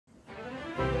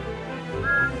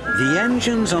The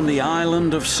engines on the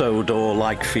island of Sodor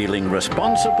like feeling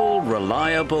responsible,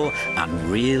 reliable, and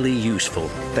really useful.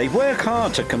 They work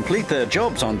hard to complete their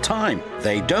jobs on time.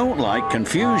 They don't like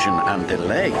confusion and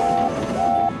delay.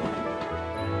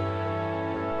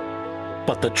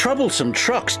 But the troublesome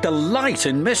trucks delight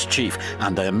in mischief,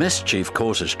 and their mischief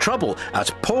causes trouble, as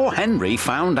poor Henry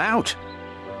found out.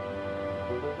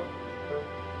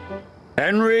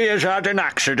 "Henry has had an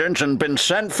accident and been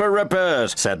sent for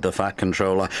repairs," said the Fat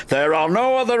Controller. "There are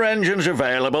no other engines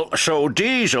available, so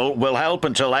Diesel will help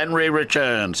until Henry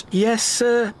returns." "Yes,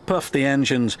 sir," puffed the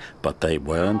engines, but they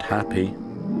weren't happy.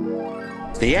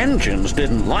 The engines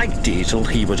didn't like Diesel.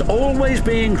 He was always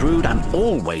being rude and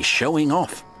always showing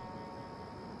off.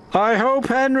 "I hope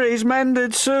Henry's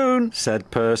mended soon,"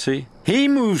 said Percy. "He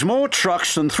moves more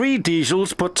trucks than 3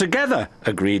 Diesels put together,"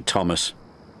 agreed Thomas.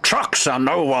 "Trucks are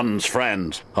no one's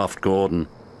friends," puffed Gordon.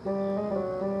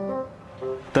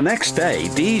 The next day,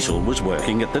 Diesel was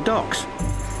working at the docks.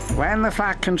 "When the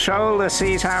Fat Controller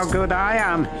sees how good I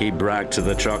am," he bragged to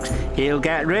the trucks, "he'll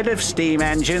get rid of steam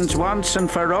engines once and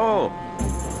for all."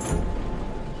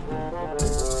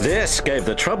 This gave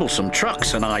the troublesome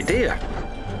trucks an idea.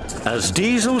 As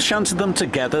Diesel shunted them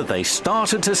together, they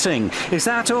started to sing. "Is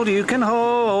that all you can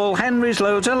haul? Henry's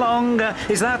loads are longer.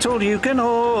 Is that all you can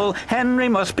haul? Henry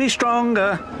must be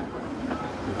stronger."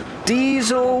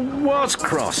 Diesel was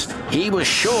cross. He was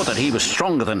sure that he was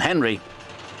stronger than Henry.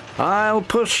 "I'll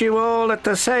push you all at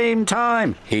the same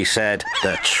time," he said.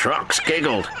 The trucks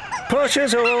giggled. "Push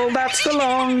us all, that's the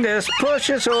longest. Push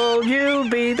us all, you'll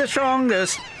be the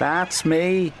strongest." "That's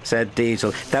me," said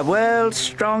Diesel, "the world's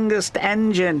strongest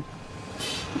engine."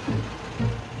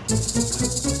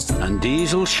 And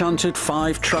Diesel shunted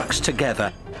 5 trucks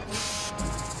together.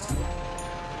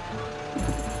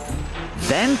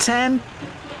 Then 10.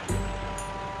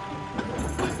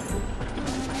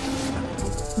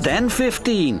 Then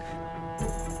 15.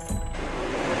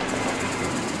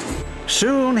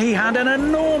 Soon he had an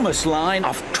enormous line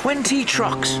of 20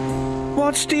 trucks.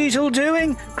 "What's Diesel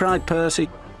doing?" cried Percy.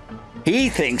 "He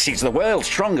thinks he's the world's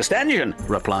strongest engine,"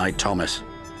 replied Thomas.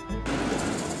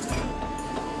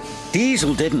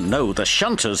 Diesel didn't know the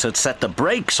shunters had set the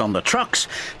brakes on the trucks.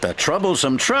 The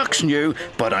troublesome trucks knew,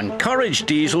 but encouraged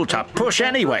Diesel to push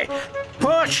anyway.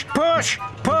 "Push, push,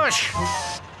 push!"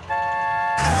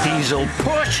 Diesel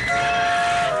pushed,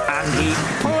 and he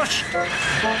pushed,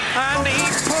 and he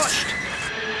pushed.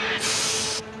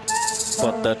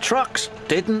 But the trucks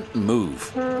didn't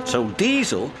move, so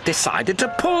Diesel decided to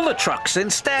pull the trucks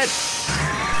instead.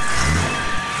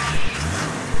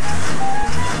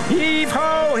 Heave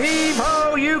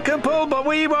ho, you can pull, but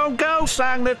we won't go,"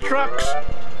 sang the trucks.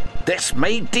 This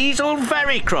made Diesel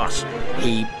very cross.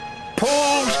 He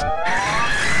pulled,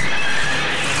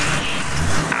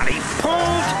 and he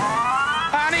pulled,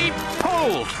 and he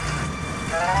pulled,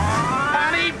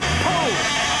 and he pulled.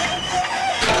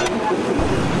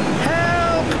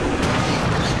 Help!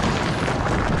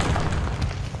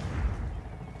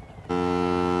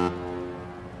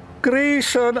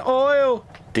 "Grease and oil,"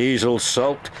 Diesel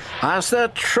sulked, as the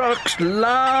trucks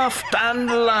laughed and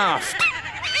laughed.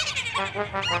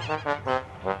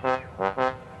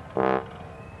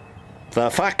 The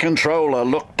Fat Controller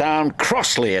looked down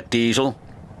crossly at Diesel.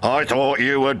 "I thought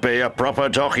you would be a proper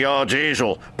dockyard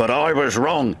Diesel, but I was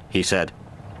wrong," he said.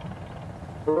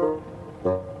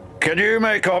 "Can you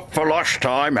make up for lost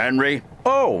time, Henry?"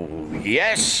 "Oh,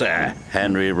 yes, sir,"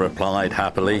 Henry replied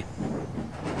happily.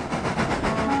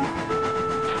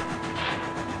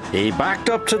 He backed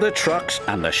up to the trucks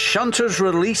and the shunters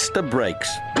released the brakes.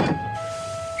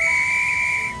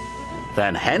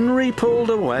 Then Henry pulled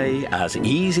away as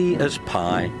easy as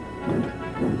pie.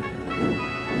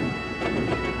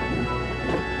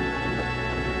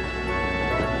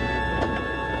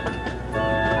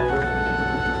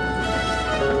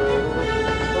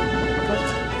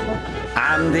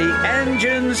 And the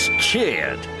engines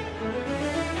cheered.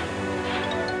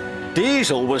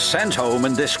 Diesel was sent home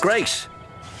in disgrace.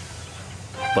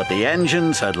 But the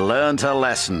engines had learned a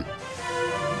lesson.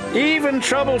 "Even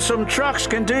troublesome trucks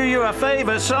can do you a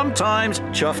favour sometimes,"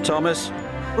 chuffed Thomas.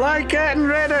 "Like getting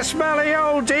rid of smelly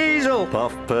old Diesel,"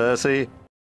 puffed Percy.